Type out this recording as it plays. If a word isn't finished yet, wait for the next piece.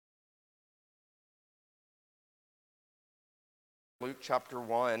Luke chapter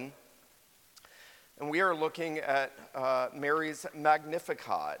 1, and we are looking at Mary's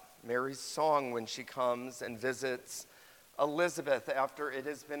Magnificat, Mary's song when she comes and visits Elizabeth after it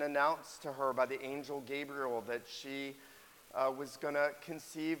has been announced to her by the angel Gabriel that she was going to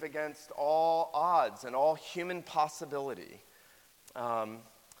conceive against all odds and all human possibility.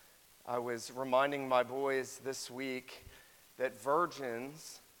 I was reminding my boys this week that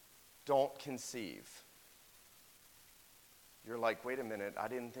virgins don't conceive. You're like, wait a minute, I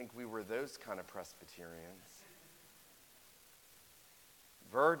didn't think we were those kind of Presbyterians.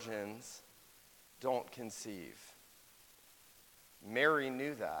 Virgins don't conceive. Mary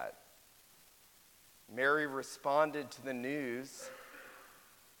knew that. Mary responded to the news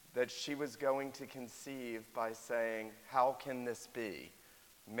that she was going to conceive by saying, how can this be?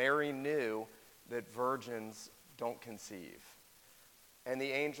 Mary knew that virgins don't conceive. And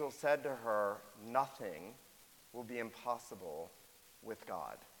the angel said to her, nothing will be impossible with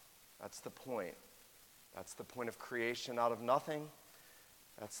God. That's the point. That's the point of creation out of nothing.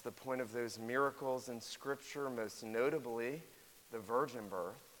 That's the point of those miracles in Scripture, most notably the virgin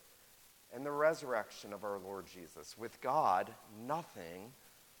birth and the resurrection of our Lord Jesus. With God, nothing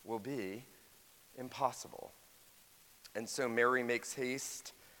will be impossible. And so Mary makes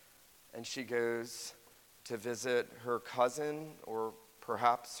haste and she goes to visit her cousin or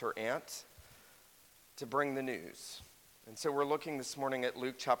perhaps her aunt to bring the news. And so we're looking this morning at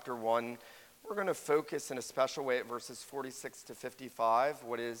Luke chapter 1. We're going to focus in a special way at verses 46 to 55,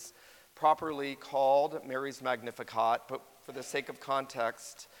 what is properly called Mary's Magnificat. But for the sake of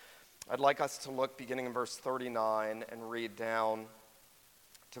context, I'd like us to look beginning in verse 39 and read down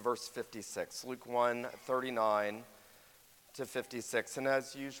to verse 56. Luke 1, 39 to 56. And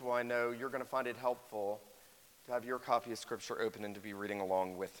as usual, I know you're going to find it helpful to have your copy of Scripture open and to be reading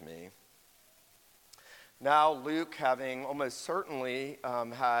along with me. Now, Luke, having almost certainly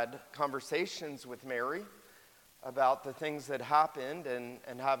had conversations with Mary about the things that happened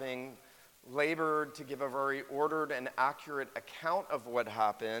and having labored to give a very ordered and accurate account of what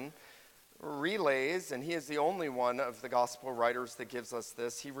happened, relays, and he is the only one of the gospel writers that gives us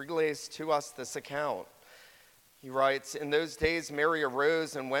this, he relays to us this account. He writes, in those days Mary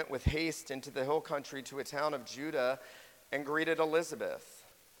arose and went with haste into the hill country to a town of Judah and greeted Elizabeth.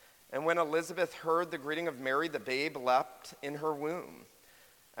 And when Elizabeth heard the greeting of Mary, the babe leapt in her womb.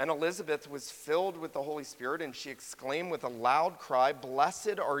 And Elizabeth was filled with the Holy Spirit, and she exclaimed with a loud cry,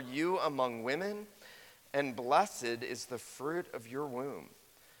 blessed are you among women, and blessed is the fruit of your womb.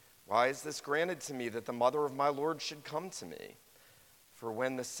 Why is this granted to me, that the mother of my Lord should come to me? For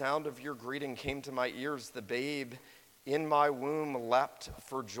when the sound of your greeting came to my ears, the babe in my womb leapt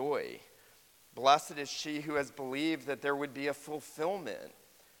for joy. Blessed is she who has believed that there would be a fulfillment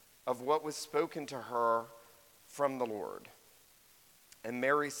of what was spoken to her from the Lord. And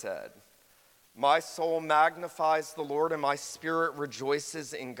Mary said, my soul magnifies the Lord, and my spirit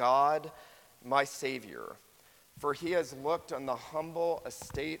rejoices in God, my Savior. For he has looked on the humble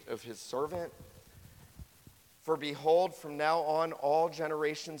estate of his servant. For behold, from now on all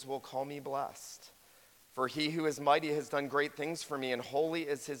generations will call me blessed. For he who is mighty has done great things for me, and holy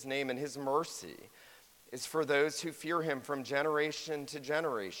is his name, and his mercy is for those who fear him from generation to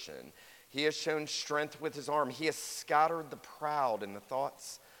generation. He has shown strength with his arm. He has scattered the proud in the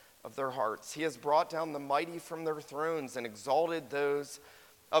thoughts of their hearts. He has brought down the mighty from their thrones and exalted those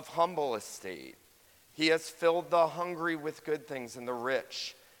of humble estate. He has filled the hungry with good things, and the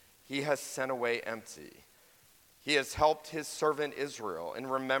rich he has sent away empty. He has helped his servant Israel in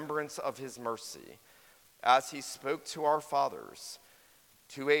remembrance of his mercy, as he spoke to our fathers,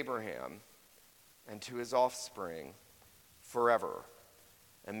 to Abraham, and to his offspring forever.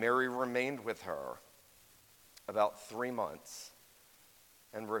 And Mary remained with her about 3 months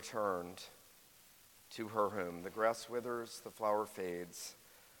and returned to her home. The grass withers, the flower fades,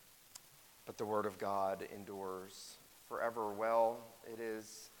 but the word of God endures forever. Well, it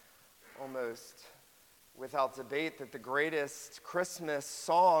is almost without debate that the greatest Christmas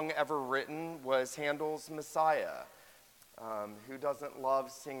song ever written was Handel's Messiah. Who doesn't love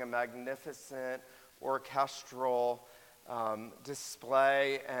seeing a magnificent orchestral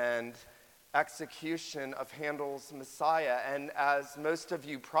display and execution of Handel's Messiah? And as most of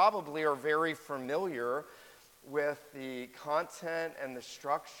you probably are very familiar with the content and the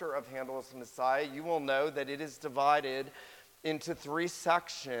structure of Handel's Messiah, you will know that it is divided into 3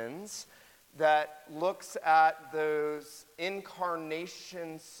 sections that looks at those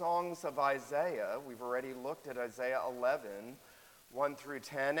incarnation songs of Isaiah. We've already looked at Isaiah 11, 1 through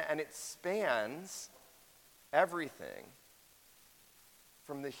 10, and it spans everything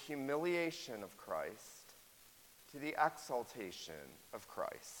from the humiliation of Christ to the exaltation of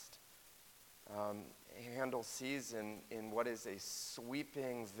Christ. Handel sees in what is a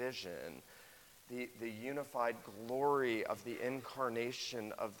sweeping vision the unified glory of the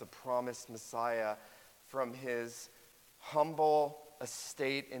incarnation of the promised Messiah, from his humble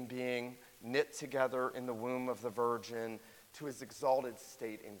estate in being knit together in the womb of the Virgin to his exalted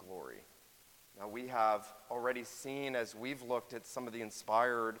state in glory. Now, we have already seen, as we've looked at some of the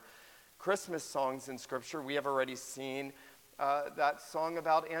inspired Christmas songs in Scripture, we have already seen that song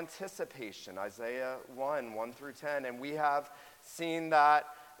about anticipation, Isaiah 1 through 10, and we have seen that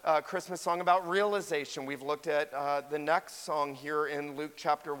Christmas song about realization. We've looked at the next song here in Luke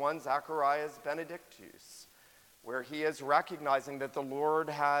chapter 1, Zacharias Benedictus, where he is recognizing that the Lord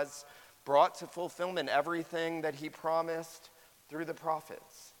has brought to fulfillment everything that he promised through the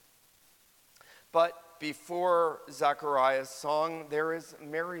prophets. But before Zacharias' song, there is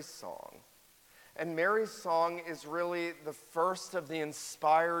Mary's song. And Mary's song is really the first of the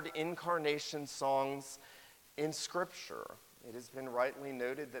inspired incarnation songs in Scripture. It has been rightly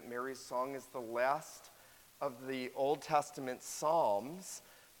noted that Mary's song is the last of the Old Testament psalms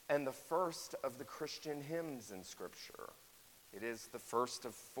and the first of the Christian hymns in Scripture. It is the first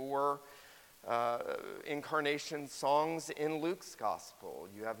of 4 incarnation songs in Luke's Gospel.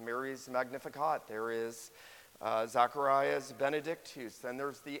 You have Mary's Magnificat. There is Zacharias Benedictus. Then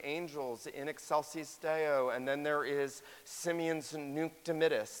there's the angels in Excelsis Deo. And then there is Simeon's Nunc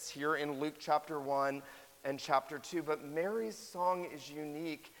Dimittis here in Luke chapter 1 and chapter 2. But Mary's song is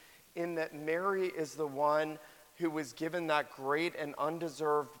unique in that Mary is the one who was given that great and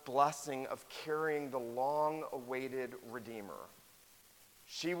undeserved blessing of carrying the long-awaited Redeemer.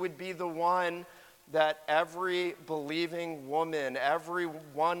 She would be the one that every believing woman, every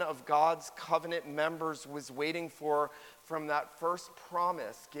one of God's covenant members was waiting for, from that first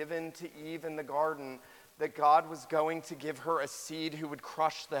promise given to Eve in the garden that God was going to give her a seed who would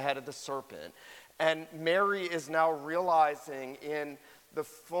crush the head of the serpent. And Mary is now realizing in the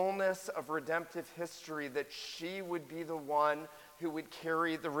fullness of redemptive history that she would be the one who would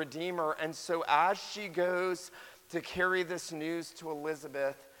carry the Redeemer. And so as she goes to carry this news to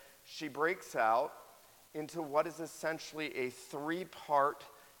Elizabeth, she breaks out into what is essentially a 3-part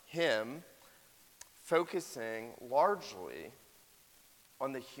hymn focusing largely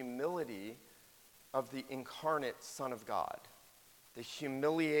on the humility of the incarnate Son of God, the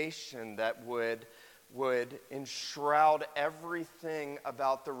humiliation that would enshroud everything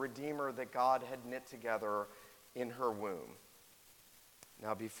about the Redeemer that God had knit together in her womb.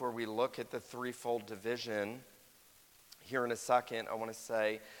 Now, before we look at the threefold division, here in a second, I want to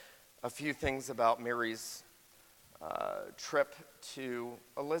say a few things about Mary's trip to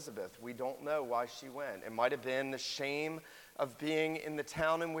Elizabeth. We don't know why she went. It might have been the shame of being in the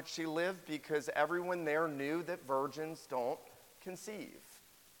town in which she lived, because everyone there knew that virgins don't conceive.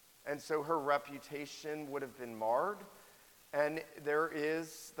 And so her reputation would have been marred. And there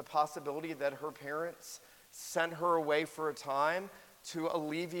is the possibility that her parents sent her away for a time to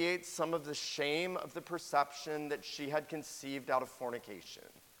alleviate some of the shame of the perception that she had conceived out of fornication.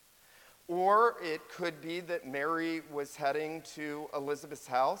 Or it could be that Mary was heading to Elizabeth's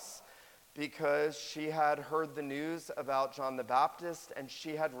house because she had heard the news about John the Baptist, and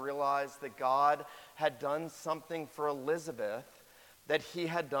she had realized that God had done something for Elizabeth that he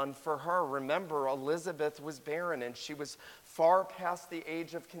had done for her. Remember, Elizabeth was barren, and she was far past the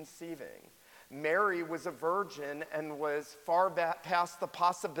age of conceiving. Mary was a virgin and was far past the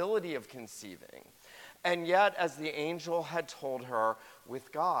possibility of conceiving. And yet, as the angel had told her,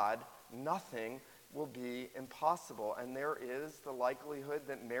 with God, nothing will be impossible. And there is the likelihood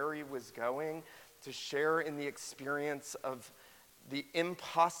that Mary was going to share in the experience of the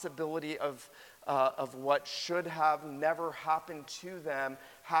impossibility of what should have never happened to them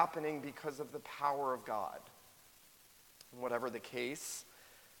happening because of the power of God. Whatever the case,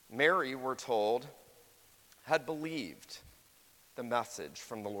 Mary, we're told, had believed the message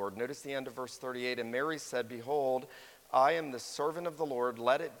from the Lord. Notice the end of verse 38. And Mary said, "Behold, I am the servant of the Lord.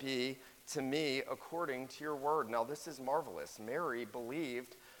 Let it be to me according to your word." Now, this is marvelous. Mary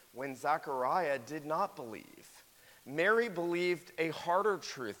believed when Zechariah did not believe. Mary believed a harder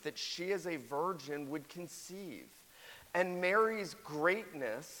truth, that she as a virgin would conceive. And Mary's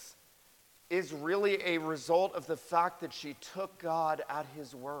greatness is really a result of the fact that she took God at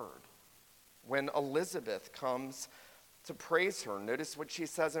his word. When Elizabeth comes to praise her, notice what she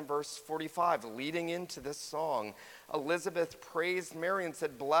says in verse 45, leading into this song. Elizabeth praised Mary and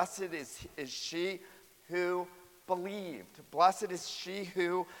said, "Blessed is she who believed." Blessed is she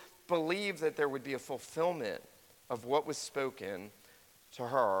who believed that there would be a fulfillment of what was spoken to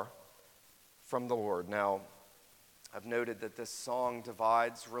her from the Lord. Now, I've noted that this song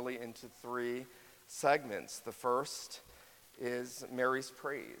divides really into three segments. The first is Mary's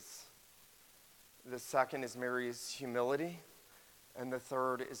praise. The second is Mary's humility. And the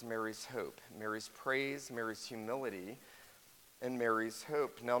third is Mary's hope. Mary's praise, Mary's humility, and Mary's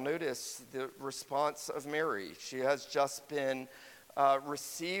hope. Now notice the response of Mary. She has just been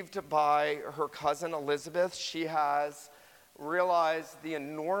received by her cousin Elizabeth. She has realized the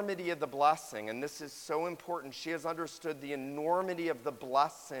enormity of the blessing, and this is so important. She has understood the enormity of the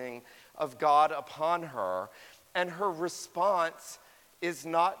blessing of God upon her, and her response is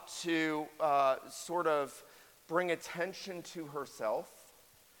not to sort of bring attention to herself.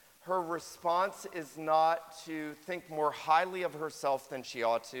 Her response is not to think more highly of herself than she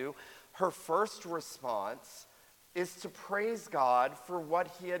ought to. Her first response is to praise God for what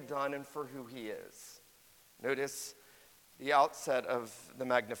he had done and for who he is. Notice the outset of the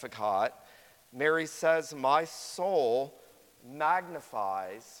Magnificat. Mary says, "My soul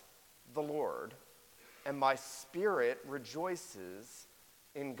magnifies the Lord, and my spirit rejoices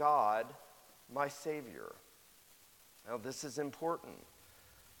in God, my Savior." Now, this is important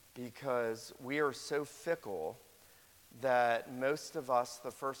because we are so fickle that most of us,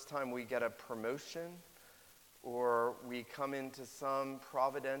 the first time we get a promotion or we come into some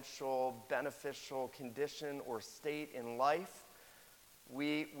providential, beneficial condition or state in life,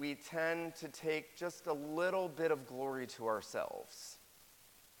 we tend to take just a little bit of glory to ourselves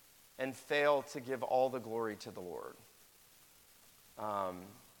and fail to give all the glory to the Lord.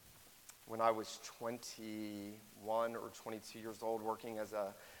 When I was 21 or 22 years old, working as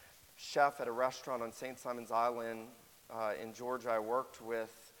a chef at a restaurant on St. Simon's Island in Georgia, I worked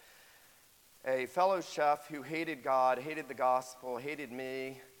with a fellow chef who hated God, hated the gospel, hated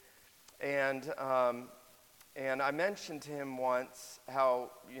me, and I mentioned to him once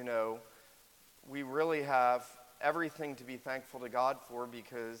how, we really have everything to be thankful to God for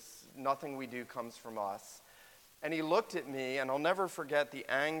because nothing we do comes from us. And he looked at me, and I'll never forget the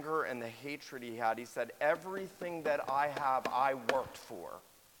anger and the hatred he had. He said, "Everything that I have, I worked for.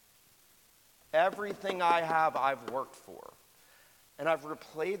 Everything I have, I've worked for." And I've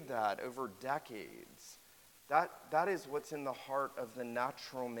replayed that over decades. That is what's in the heart of the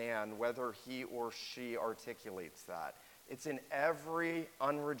natural man, whether he or she articulates that. It's in every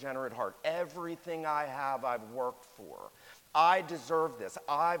unregenerate heart. Everything I have, I've worked for. I deserve this.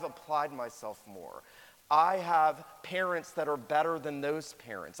 I've applied myself more. I have parents that are better than those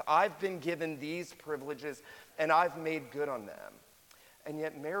parents. I've been given these privileges, and I've made good on them. And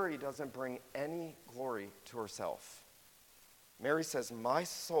yet Mary doesn't bring any glory to herself. Mary says, "My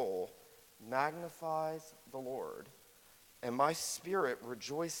soul magnifies the Lord, and my spirit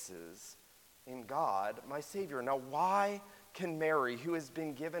rejoices in God, my Savior." Now, why can Mary, who has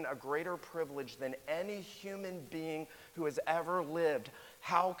been given a greater privilege than any human being who has ever lived,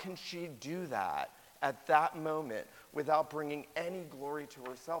 how can she do that at that moment without bringing any glory to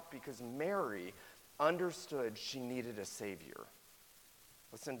herself? Because Mary understood she needed a Savior.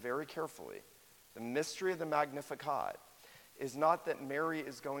 Listen very carefully. The mystery of the Magnificat is not that Mary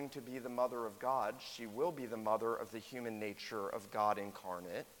is going to be the mother of God. She will be the mother of the human nature of God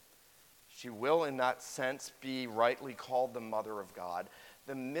incarnate. She will, in that sense, be rightly called the mother of God.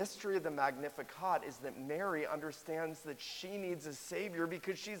 The mystery of the Magnificat is that Mary understands that she needs a Savior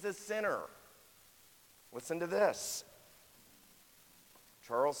because she's a sinner. Listen to this.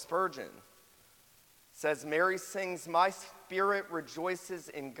 Charles Spurgeon says, "Mary sings, 'My spirit rejoices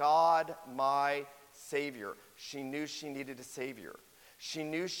in God, my Savior.'" She knew she needed a Savior. She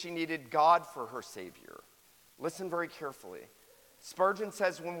knew she needed God for her Savior. Listen very carefully. Spurgeon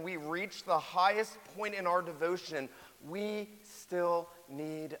says, when we reach the highest point in our devotion, we still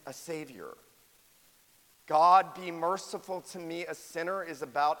need a Savior. "God, be merciful to me, a sinner," is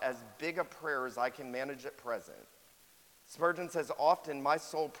about as big a prayer as I can manage at present. Spurgeon says, "Often my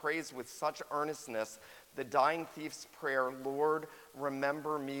soul prays with such earnestness the dying thief's prayer, 'Lord,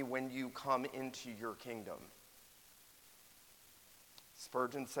 remember me when you come into your kingdom.'"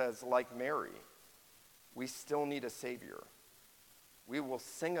 Spurgeon says, like Mary, we still need a Savior. We will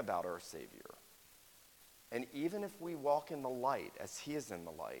sing about our Savior. And even if we walk in the light as he is in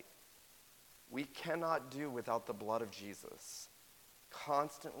the light, we cannot do without the blood of Jesus,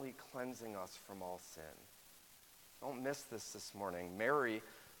 constantly cleansing us from all sin. Don't miss this morning. Mary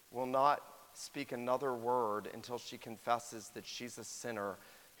will not speak another word until she confesses that she's a sinner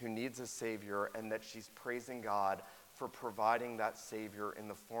who needs a Savior and that she's praising God for providing that Savior in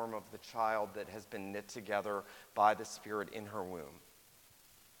the form of the child that has been knit together by the Spirit in her womb.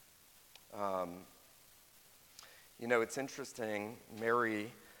 It's interesting,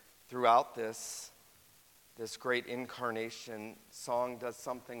 Mary, throughout this this great incarnation song does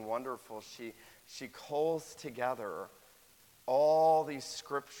something wonderful. She culls together all these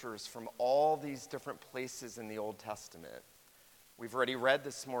scriptures from all these different places in the Old Testament. We've already read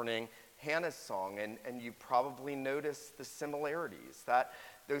this morning Hannah's song, and you probably noticed the similarities,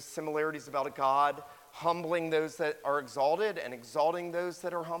 those similarities about a God humbling those that are exalted and exalting those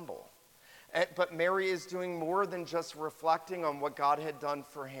that are humble. But Mary is doing more than just reflecting on what God had done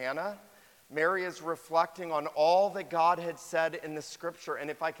for Hannah. Mary is reflecting on all that God had said in the scripture. And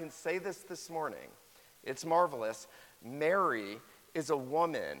if I can say this morning, it's marvelous. Mary is a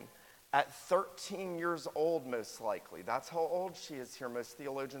woman at 13 years old, most likely. That's how old she is here, most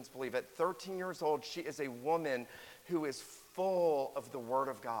theologians believe. At 13 years old, she is a woman who is full of the Word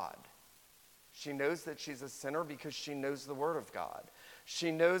of God. She knows that she's a sinner because she knows the Word of God.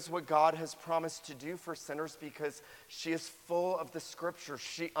 She knows what God has promised to do for sinners because she is full of the Scripture.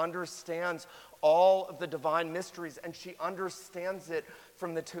 She understands all of the divine mysteries, and she understands it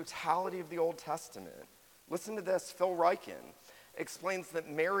from the totality of the Old Testament. Listen to this. Phil Ryken explains that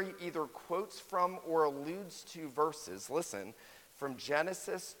Mary either quotes from or alludes to verses, listen, from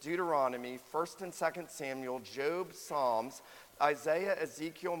Genesis, Deuteronomy, 1st and 2nd Samuel, Job, Psalms, Isaiah,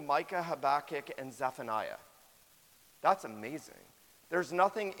 Ezekiel, Micah, Habakkuk, and Zephaniah. That's amazing. There's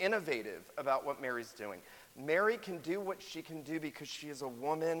nothing innovative about what Mary's doing. Mary can do what she can do because she is a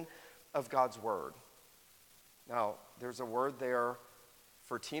woman of God's Word. Now, there's a word there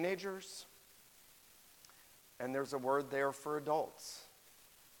for teenagers, and there's a word there for adults.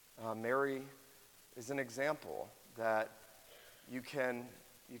 Mary is an example that you can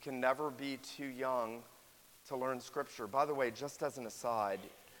never be too young to learn Scripture. By the way, just as an aside,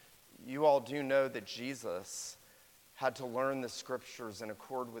 you all do know that Jesus had to learn the Scriptures in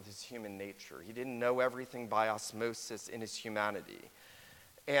accord with his human nature. He didn't know everything by osmosis in his humanity.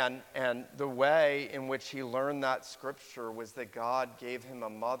 And the way in which he learned that Scripture was that God gave him a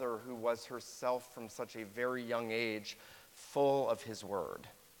mother who was herself from such a very young age full of his Word,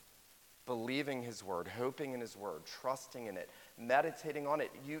 believing his Word, hoping in his Word, trusting in it, meditating on it.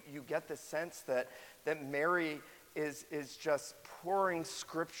 You get the sense that Mary is just pouring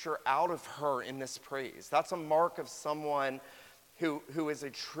Scripture out of her in this praise. That's a mark of someone who is a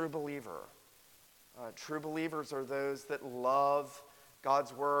true believer. True believers are those that love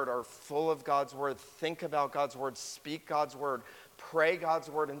God's Word, are full of God's Word, think about God's Word, speak God's Word, pray God's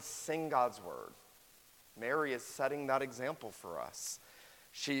Word, and sing God's Word. Mary is setting that example for us.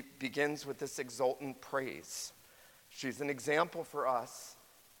 She begins with this exultant praise. She's an example for us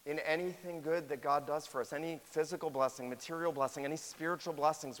in anything good that God does for us, any physical blessing, material blessing, any spiritual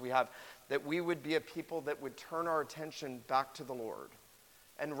blessings we have, that we would be a people that would turn our attention back to the Lord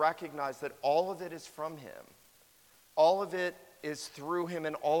and recognize that all of it is from him. All of it is through him,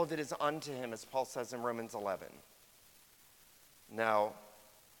 and all of it is unto him, as Paul says in Romans 11. Now,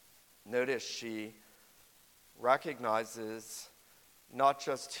 notice she recognizes not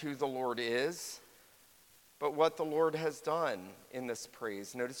just who the Lord is, but what the Lord has done in this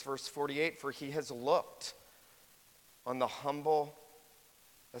praise. Notice verse 48, for he has looked on the humble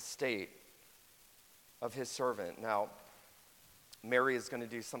estate of his servant. Now, Mary is going to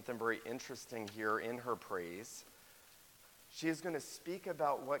do something very interesting here in her praise. She is going to speak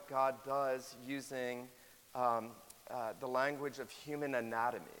about what God does using the language of human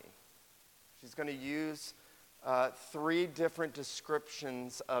anatomy. She's going to use 3 different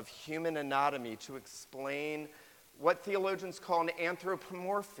descriptions of human anatomy to explain what theologians call an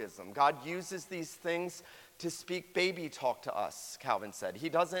anthropomorphism. God uses these things to speak baby talk to us, Calvin said. He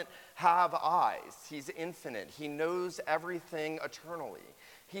doesn't have eyes. He's infinite. He knows everything eternally.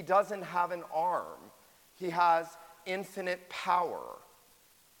 He doesn't have an arm. He has infinite power.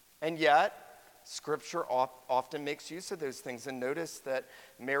 And yet, Scripture often makes use of those things. And notice that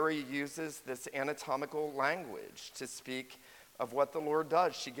Mary uses this anatomical language to speak of what the Lord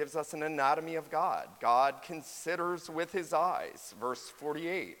does. She gives us an anatomy of God. God considers with his eyes, verse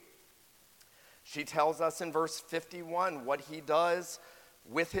 48. She tells us in verse 51 what he does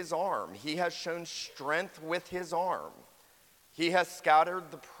with his arm. He has shown strength with his arm. He has scattered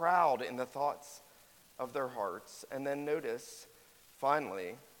the proud in the thoughts of their hearts. And then notice,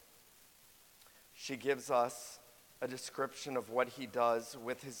 finally, she gives us a description of what he does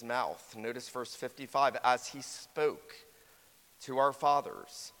with his mouth. Notice verse 55, as he spoke to our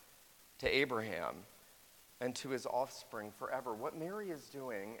fathers, to Abraham, and to his offspring forever. What Mary is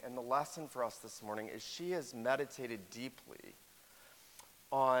doing, and the lesson for us this morning, is she has meditated deeply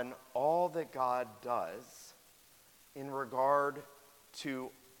on all that God does in regard to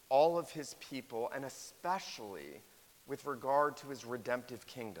all of his people, and especially with regard to his redemptive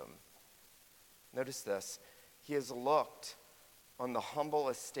kingdom. Notice this. He has looked on the humble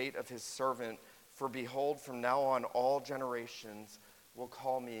estate of his servant, for behold, from now on all generations will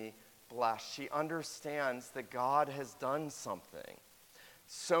call me blessed. She understands that God has done something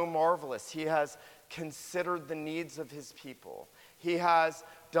so marvelous. He has considered the needs of his people. He has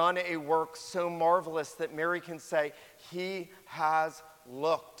done a work so marvelous that Mary can say, he has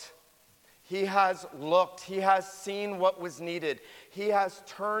looked. He has looked. He has seen what was needed. He has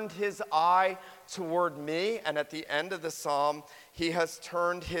turned his eye toward me. And at the end of the psalm, he has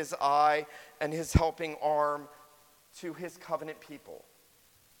turned his eye and his helping arm to his covenant people.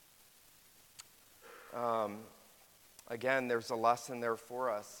 Again, there's a lesson there for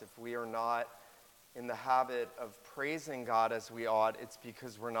us. If we are not in the habit of praising God as we ought, it's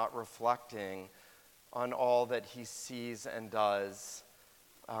because we're not reflecting on all that he sees and does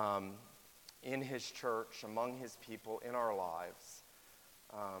in his church, among his people, in our lives.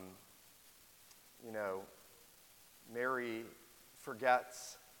 Mary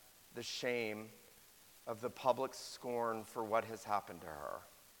forgets the shame of the public scorn for what has happened to her.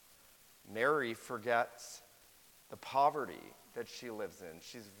 Mary forgets the poverty that she lives in.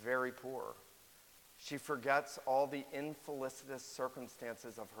 She's very poor. She forgets all the infelicitous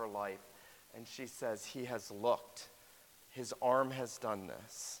circumstances of her life, and she says, he has looked. His arm has done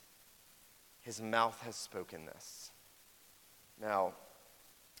this. His mouth has spoken this. Now,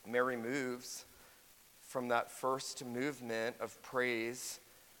 Mary moves from that first movement of praise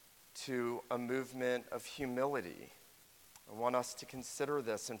to a movement of humility. I want us to consider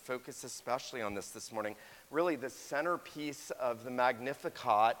this and focus especially on this morning. Really, the centerpiece of the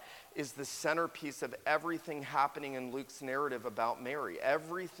Magnificat is the centerpiece of everything happening in Luke's narrative about Mary.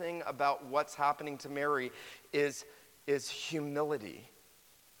 Everything about what's happening to Mary is humility.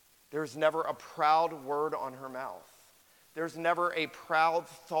 There's never a proud word on her mouth. There's never a proud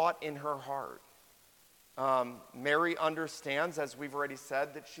thought in her heart. Mary understands, as we've already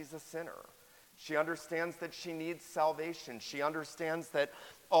said, that she's a sinner. She understands that she needs salvation. She understands that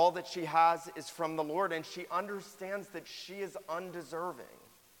all that she has is from the Lord, and she understands that she is undeserving.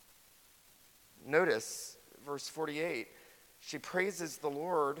 Notice verse 48. She praises the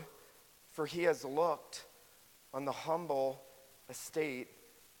Lord, for he has looked on the humble estate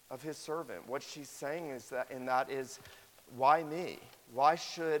of his servant. What she's saying is why me? Why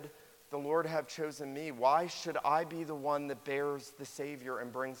should the Lord have chosen me? Why should I be the one that bears the Savior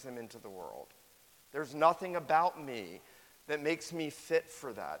and brings him into the world? There's nothing about me that makes me fit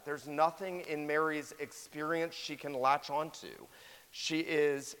for that. There's nothing in Mary's experience she can latch onto. She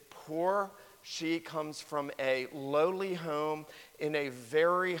is poor. She comes from a lowly home in a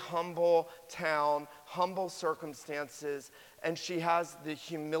very humble town, humble circumstances, and she has the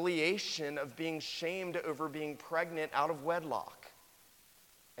humiliation of being shamed over being pregnant out of wedlock.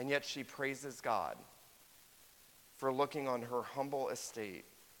 And yet she praises God for looking on her humble estate.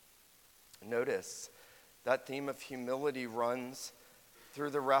 Notice that theme of humility runs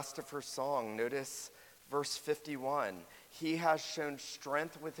through the rest of her song. Notice verse 51. He has shown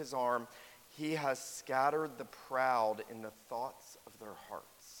strength with his arm. He has scattered the proud in the thoughts of their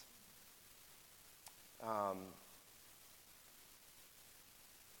hearts.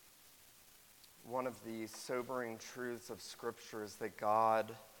 One of the sobering truths of Scripture is that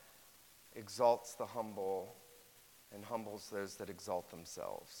God exalts the humble and humbles those that exalt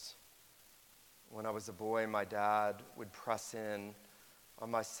themselves. When I was a boy, my dad would press in on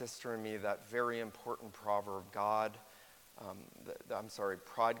my sister and me that very important proverb,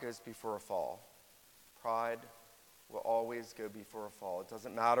 pride goes before a fall. Pride will always go before a fall. It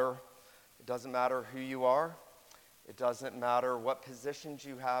doesn't matter who you are. It doesn't matter what positions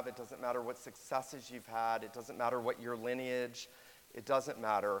you have. It doesn't matter what successes you've had. It doesn't matter what your lineage. It doesn't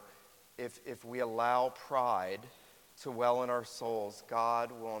matter. If we allow pride to well in our souls,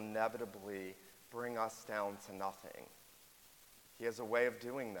 God will inevitably bring us down to nothing. He has a way of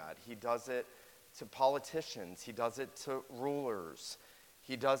doing that. He does it to politicians. He does it to rulers.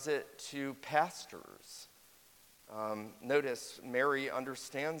 He does it to pastors. Notice, Mary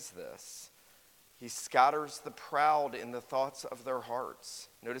understands this. He scatters the proud in the thoughts of their hearts.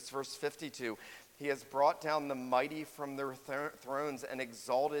 Notice verse 52. He has brought down the mighty from their thrones and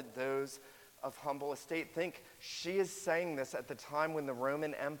exalted those of humble estate. Think, she is saying this at the time when the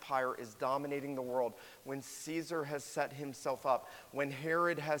Roman Empire is dominating the world, when Caesar has set himself up, when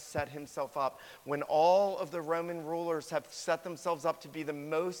Herod has set himself up, when all of the Roman rulers have set themselves up to be the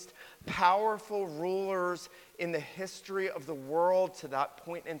most powerful rulers in the history of the world to that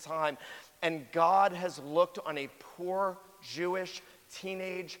point in time. And God has looked on a poor Jewish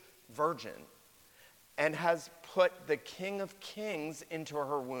teenage virgin and has put the King of Kings into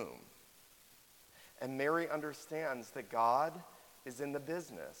her womb. And Mary understands that God is in the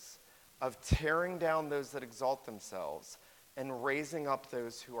business of tearing down those that exalt themselves and raising up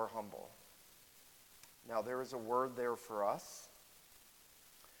those who are humble. Now, there is a word there for us.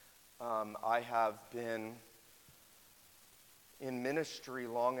 I have been in ministry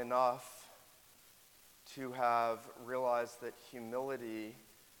long enough to have realized that humility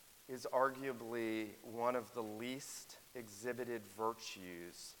is arguably one of the least exhibited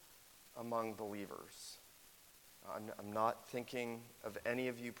virtues among believers. I'm not thinking of any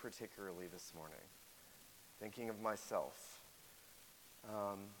of you particularly this morning. Thinking of myself.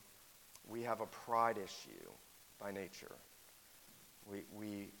 We have a pride issue by nature.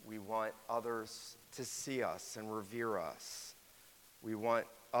 We want others to see us and revere us. We want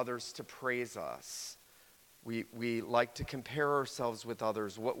others to praise us. We like to compare ourselves with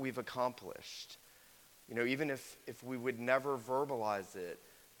others, what we've accomplished. You know, even if we would never verbalize it,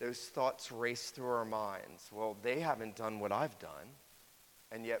 those thoughts race through our minds. Well, they haven't done what I've done,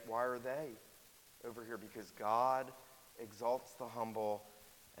 and yet why are they over here? Because God exalts the humble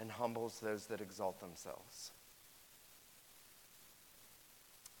and humbles those that exalt themselves.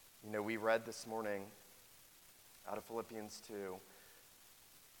 You know, we read this morning out of Philippians 2,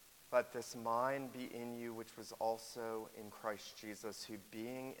 "Let this mind be in you, which was also in Christ Jesus, who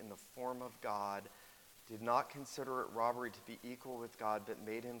being in the form of God, did not consider it robbery to be equal with God, but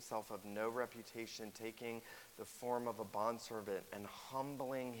made himself of no reputation, taking the form of a bondservant and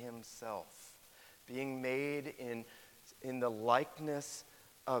humbling himself, being made in the likeness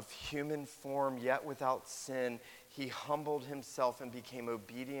of human form, yet without sin, he humbled himself and became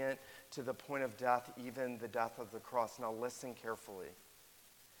obedient to the point of death, even the death of the cross." Now listen carefully.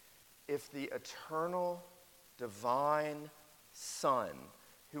 If the eternal, divine Son,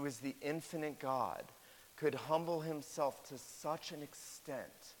 who is the infinite God, could humble himself to such an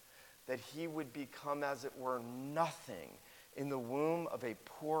extent that he would become, as it were, nothing in the womb of a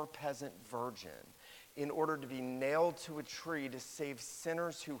poor peasant virgin in order to be nailed to a tree to save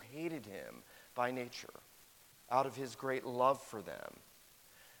sinners who hated him by nature, out of his great love for them,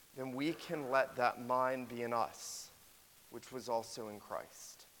 then we can let that mind be in us, which was also in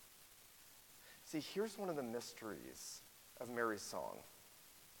Christ. See, here's one of the mysteries of Mary's song,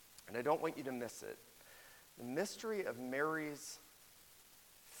 and I don't want you to miss it. The mystery of Mary's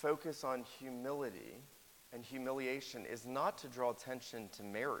focus on humility and humiliation is not to draw attention to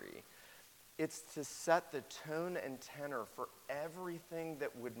Mary. It's to set the tone and tenor for everything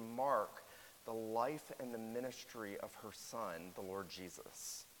that would mark the life and the ministry of her Son, the Lord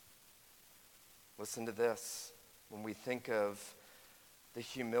Jesus. Listen to this. When we think of the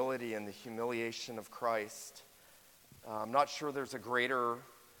humility and the humiliation of Christ, I'm not sure there's a greater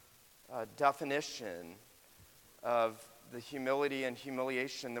definition of the humility and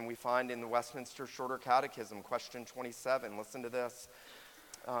humiliation than we find in the Westminster Shorter Catechism, question 27. Listen to this.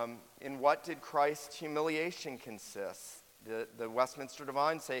 In what did Christ's humiliation consist? The Westminster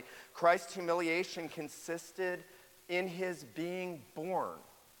Divines say, Christ's humiliation consisted in his being born.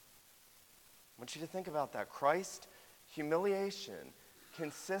 I want you to think about that. Christ's humiliation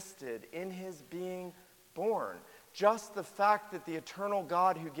consisted in his being born. Just the fact that the eternal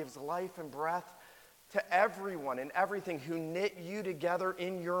God who gives life and breath to everyone and everything, who knit you together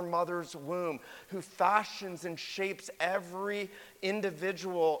in your mother's womb, who fashions and shapes every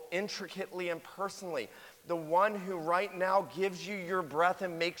individual intricately and personally, the one who right now gives you your breath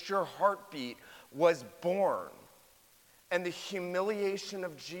and makes your heart beat, was born. And the humiliation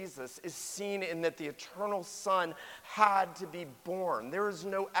of Jesus is seen in that the eternal Son had to be born. There is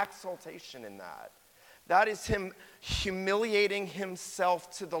no exaltation in that. That is him humiliating himself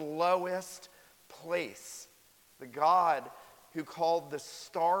to the lowest place. The God who called the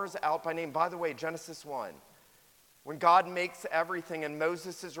stars out by name. By the way, Genesis 1, when God makes everything and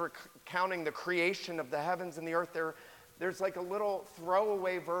Moses is recounting the creation of the heavens and the earth, there's like a little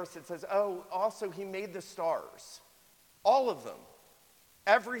throwaway verse that says, oh, also he made the stars. All of them.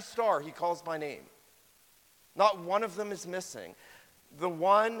 Every star he calls by name. Not one of them is missing. The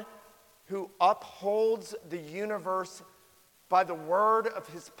one who upholds the universe by the word of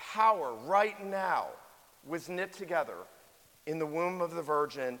his power right now was knit together in the womb of the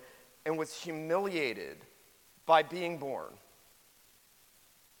Virgin and was humiliated by being born.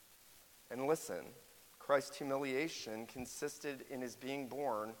 And listen, Christ's humiliation consisted in his being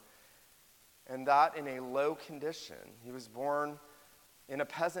born, and that in a low condition. He was born in a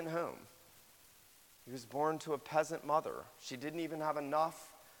peasant home. He was born to a peasant mother. She didn't even have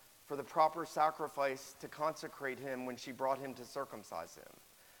enough for the proper sacrifice to consecrate him when she brought him to circumcise him.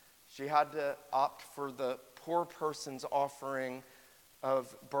 She had to opt for the poor person's offering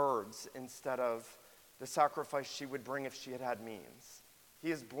of birds instead of the sacrifice she would bring if she had had means.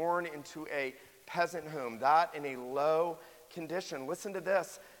 He is born into a peasant home, that in a low condition. Listen to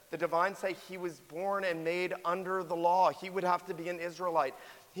this. The divines say he was born and made under the law. He would have to be an Israelite.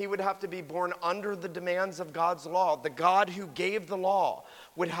 He would have to be born under the demands of God's law. The God who gave the law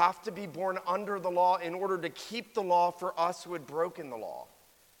would have to be born under the law in order to keep the law for us who had broken the law.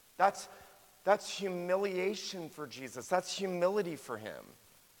 That's humiliation for Jesus. That's humility for him.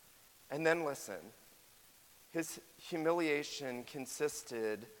 And then listen, his humiliation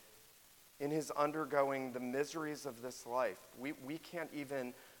consisted in his undergoing the miseries of this life. We can't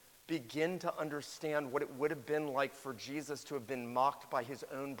even begin to understand what it would have been like for Jesus to have been mocked by his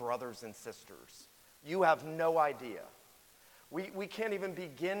own brothers and sisters. You have no idea. We can't even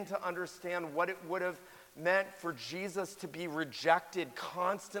begin to understand what it would have meant for Jesus to be rejected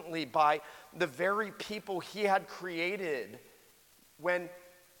constantly by the very people he had created when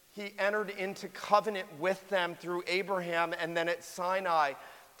he entered into covenant with them through Abraham, and then at Sinai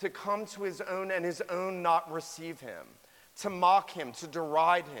to come to his own and his own not receive him, to mock him, to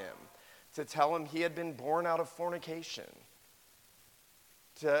deride him, to tell him he had been born out of fornication,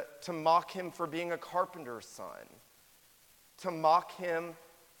 to mock him for being a carpenter's son, to mock him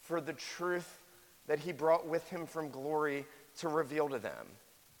for the truth that he brought with him from glory to reveal to them.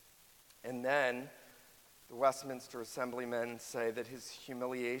 And then the Westminster Assemblymen say that his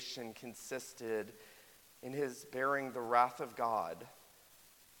humiliation consisted in his bearing the wrath of God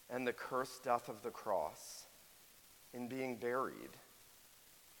and the cursed death of the cross, in being buried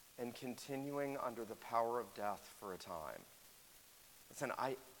and continuing under the power of death for a time. Listen,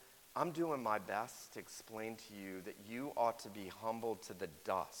 I'm doing my best to explain to you that you ought to be humbled to the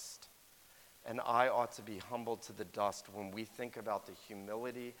dust, and I ought to be humbled to the dust when we think about the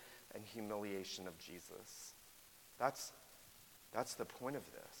humility and humiliation of Jesus. That's the point of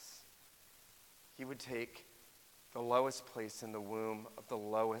this. He would take the lowest place in the womb of the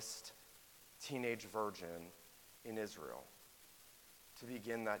lowest teenage virgin in Israel to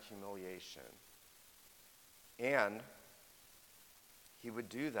begin that humiliation. And he would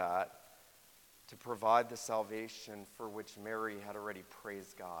do that to provide the salvation for which Mary had already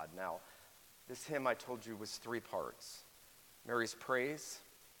praised God. Now, this hymn I told you was 3 parts. Mary's praise,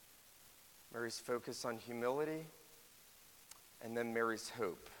 Mary's focus on humility, and then Mary's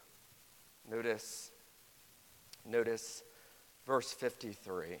hope. Notice verse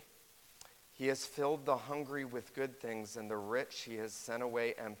 53. He has filled the hungry with good things, and the rich he has sent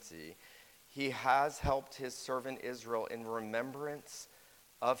away empty. He has helped his servant Israel in remembrance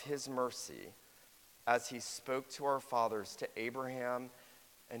of his mercy, as he spoke to our fathers, to Abraham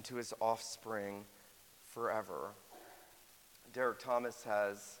and to his offspring forever. Derek Thomas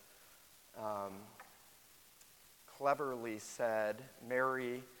has cleverly said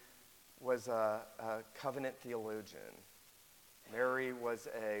Mary was a covenant theologian. Mary was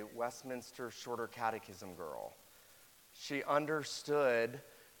a Westminster Shorter Catechism girl. She understood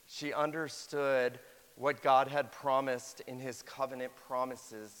what God had promised in his covenant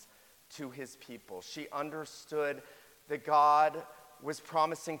promises to his people. She understood that God was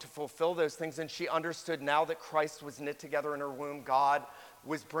promising to fulfill those things, and she understood now that Christ was knit together in her womb, God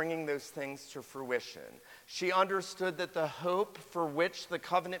was bringing those things to fruition. She understood that the hope for which the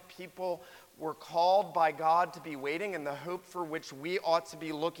covenant people were called by God to be waiting, and the hope for which we ought to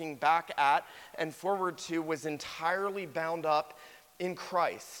be looking back at and forward to, was entirely bound up in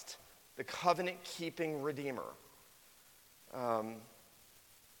Christ, the covenant-keeping Redeemer.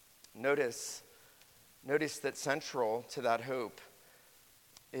 Notice that central to that hope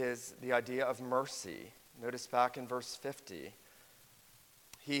is the idea of mercy. Notice back in verse 50.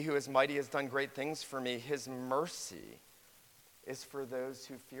 He who is mighty has done great things for me. His mercy is for those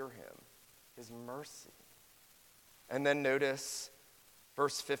who fear him. His mercy. And then notice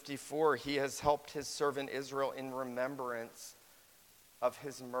verse 54. He has helped his servant Israel in remembrance of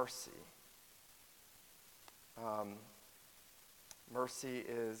his mercy. Mercy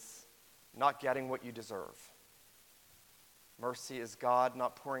is not getting what you deserve. Mercy is God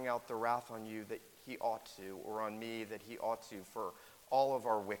not pouring out the wrath on you that he ought to, or on me that he ought to, for all of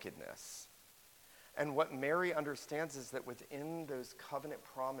our wickedness. And what Mary understands is that within those covenant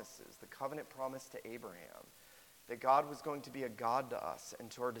promises, the covenant promise to Abraham, that God was going to be a God to us and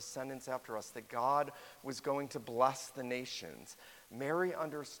to our descendants after us, that God was going to bless the nations. Mary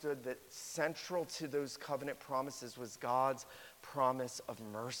understood that central to those covenant promises was God's promise of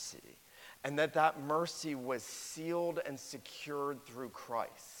mercy, and that mercy was sealed and secured through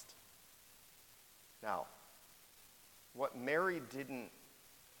Christ. Now, what Mary didn't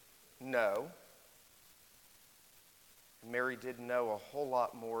know, Mary did know a whole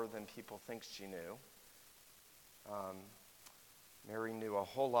lot more than people think she knew, Mary knew a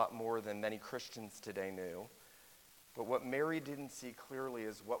whole lot more than many Christians today knew. But what Mary didn't see clearly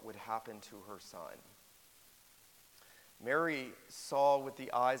is what would happen to her son. Mary saw with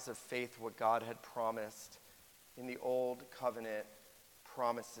the eyes of faith what God had promised in the old covenant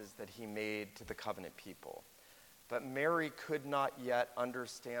promises that he made to the covenant people. But Mary could not yet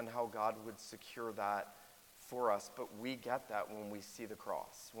understand how God would secure that for us. But we get that when we see the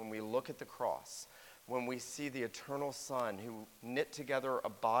cross. When we look at the cross, when we see the eternal Son who knit together a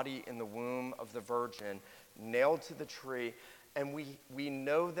body in the womb of the Virgin, nailed to the tree, and we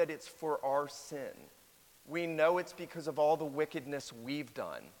know that it's for our sin. We know it's because of all the wickedness we've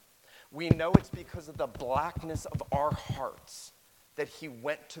done. We know it's because of the blackness of our hearts that he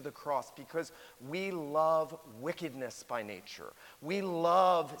went to the cross, because we love wickedness by nature. We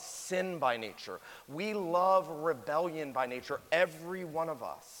love sin by nature. We love rebellion by nature, every one of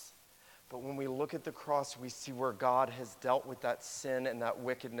us. But when we look at the cross, we see where God has dealt with that sin and that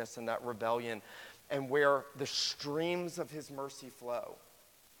wickedness and that rebellion, and where the streams of his mercy flow.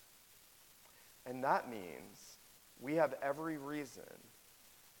 And that means we have every reason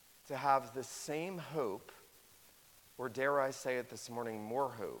to have the same hope, or dare I say it this morning, more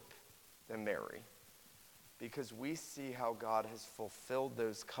hope than Mary, because we see how God has fulfilled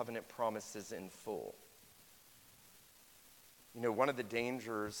those covenant promises in full. You know, one of the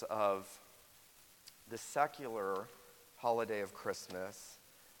dangers of the secular holiday of Christmas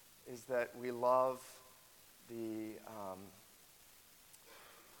is that we love the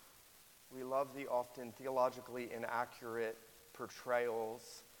often theologically inaccurate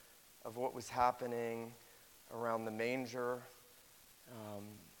portrayals of what was happening around the manger,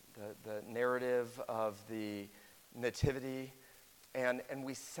 the narrative of the nativity, and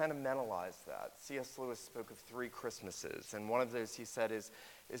we sentimentalize that. C.S. Lewis spoke of 3 Christmases, and one of those, he said, is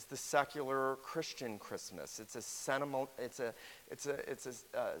the secular Christian Christmas. It's a sentimental. It's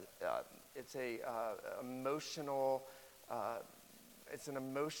an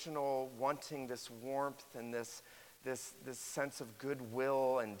emotional wanting this warmth and this sense of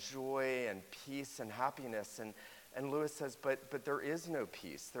goodwill and joy and peace and happiness. And Lewis says, but there is no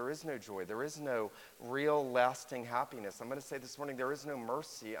peace, there is no joy, there is no real lasting happiness. I'm going to say this morning, there is no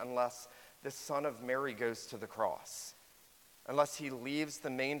mercy unless the Son of Mary goes to the cross. Unless he leaves the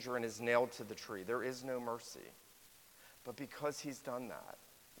manger and is nailed to the tree, there is no mercy. But because he's done that,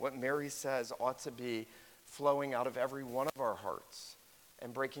 what Mary says ought to be flowing out of every one of our hearts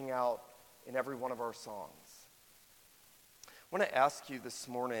and breaking out in every one of our songs. I want to ask you this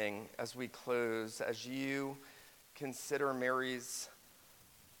morning as we close, as you consider Mary's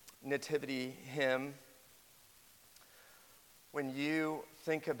nativity hymn, when you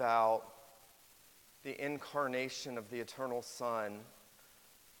think about the incarnation of the eternal Son,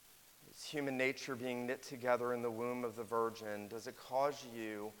 his human nature being knit together in the womb of the Virgin, does it cause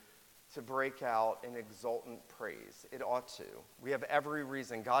you to break out in exultant praise? It ought to. We have every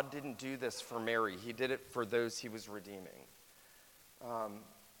reason. God didn't do this for Mary. He did it for those he was redeeming.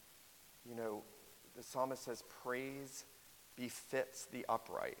 The psalmist says, praise befits the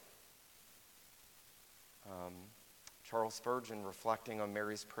upright. Charles Spurgeon, reflecting on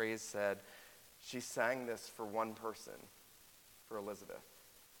Mary's praise, said, she sang this for one person, for Elizabeth.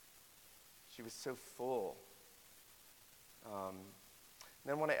 She was so full. Then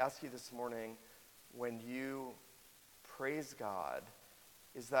I want to ask you this morning, when you praise God,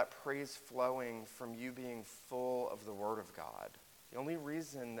 is that praise flowing from you being full of the Word of God? The only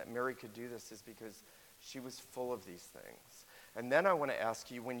reason that Mary could do this is because she was full of these things. And then I want to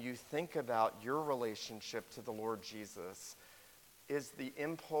ask you, when you think about your relationship to the Lord Jesus, is the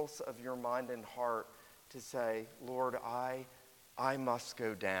impulse of your mind and heart to say, Lord, I must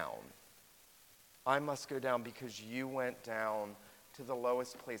go down. I must go down because you went down to the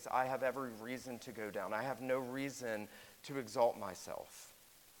lowest place. I have every reason to go down. I have no reason to exalt myself.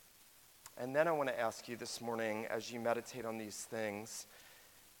 And then I want to ask you this morning, as you meditate on these things,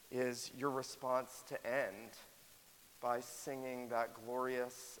 is your response to end by singing that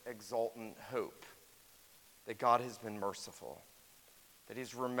glorious, exultant hope that God has been merciful, that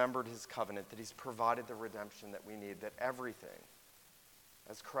he's remembered his covenant, that he's provided the redemption that we need, that everything,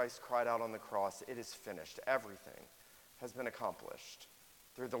 as Christ cried out on the cross, it is finished. Everything has been accomplished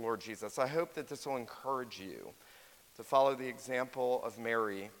through the Lord Jesus. I hope that this will encourage you to follow the example of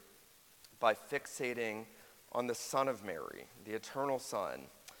Mary by fixating on the Son of Mary, the eternal Son,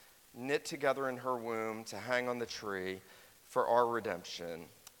 knit together in her womb to hang on the tree for our redemption,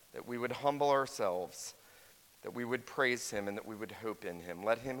 that we would humble ourselves, that we would praise him, and that we would hope in him.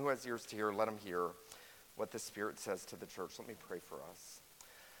 Let him who has ears to hear, let him hear what the Spirit says to the church. Let me pray for us.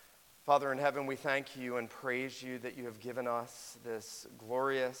 Father in heaven, we thank you and praise you that you have given us this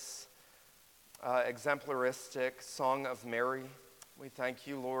glorious, exemplaristic Song of Mary. We thank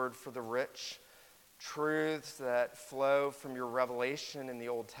you, Lord, for the rich truths that flow from your revelation in the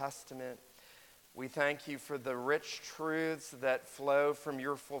Old Testament. We thank you for the rich truths that flow from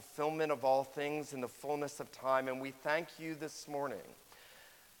your fulfillment of all things in the fullness of time. And we thank you this morning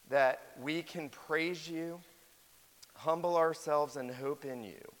that we can praise you, humble ourselves, and hope in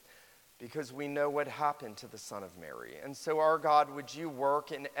you, because we know what happened to the Son of Mary. And so, our God, would you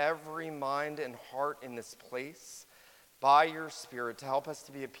work in every mind and heart in this place by your Spirit to help us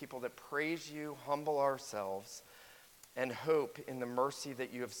to be a people that praise you, humble ourselves, and hope in the mercy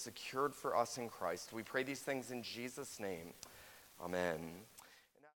that you have secured for us in Christ. We pray these things in Jesus' name. Amen.